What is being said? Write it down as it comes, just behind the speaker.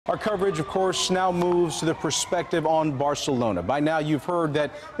Our coverage, of course, now moves to the perspective on Barcelona. By now, you've heard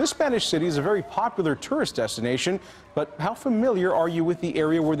that this Spanish city is a very popular tourist destination, but how familiar are you with the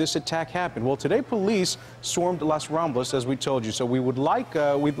area where this attack happened? Well, today, police swarmed Las Ramblas, as we told you, so we'd like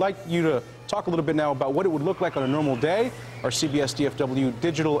you to talk a little bit now about what it would look like on a normal day. Our CBS DFW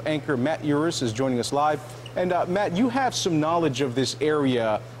digital anchor, Matt Uris, is joining us live. And Matt, you have some knowledge of this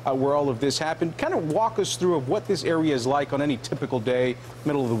area where all of this happened. Kind of walk us through of what this area is like on any typical day,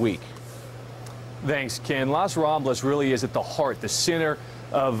 middle of the week. Thanks, Ken. Las Ramblas really is at the heart, the center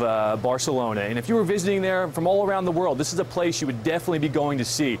of Barcelona. And if you were visiting there from all around the world, this is a place you would definitely be going to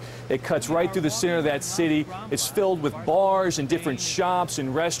see. It cuts right through the center of that city. It's filled with bars and different shops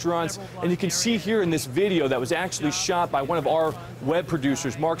and restaurants. And you can see here in this video that was actually shot by one of our web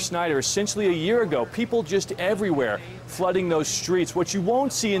producers, Mark Schnyder, essentially a year ago. People just everywhere flooding those streets. What you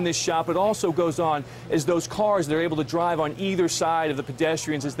won't see in this shot, but also goes on, is those cars they're able to drive on either side of the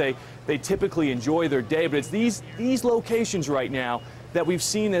pedestrians as they typically enjoy their day. But it's these locations right now that we've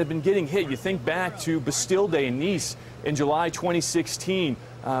seen that have been getting hit. You think back to Bastille Day in Nice in July 2016,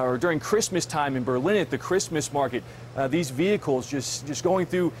 or during Christmas time in Berlin at the Christmas market. These vehicles just going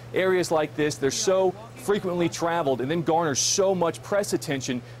through areas like this, they're so frequently traveled and then garner so much press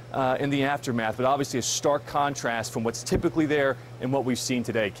attention in the aftermath. But obviously a stark contrast from what's typically there and what we've seen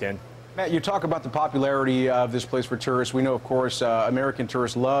today, Ken. Matt, you talk about the popularity of this place for tourists. We know, of course, American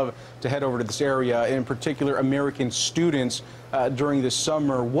tourists love to head over to this area, in particular American students during the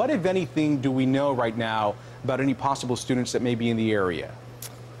summer. What, if anything, do we know right now about any possible students that may be in the area?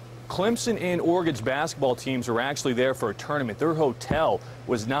 Clemson and Oregon's basketball teams are actually there for a tournament. Their hotel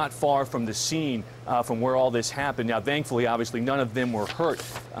was not far from the scene from where all this happened. Now, thankfully, obviously, none of them were hurt.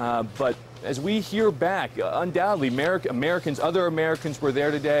 But as we hear back, undoubtedly, other Americans were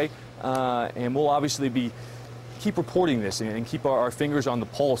there today. And we'll obviously keep reporting this and keep our fingers on the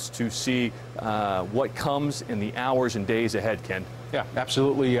pulse to see what comes in the hours and days ahead, Ken. Yeah,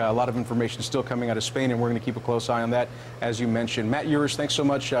 absolutely. A lot of information still coming out of Spain, and we're going to keep a close eye on that, as you mentioned. Matt Uris, thanks so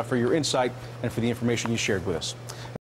much for your insight and for the information you shared with us.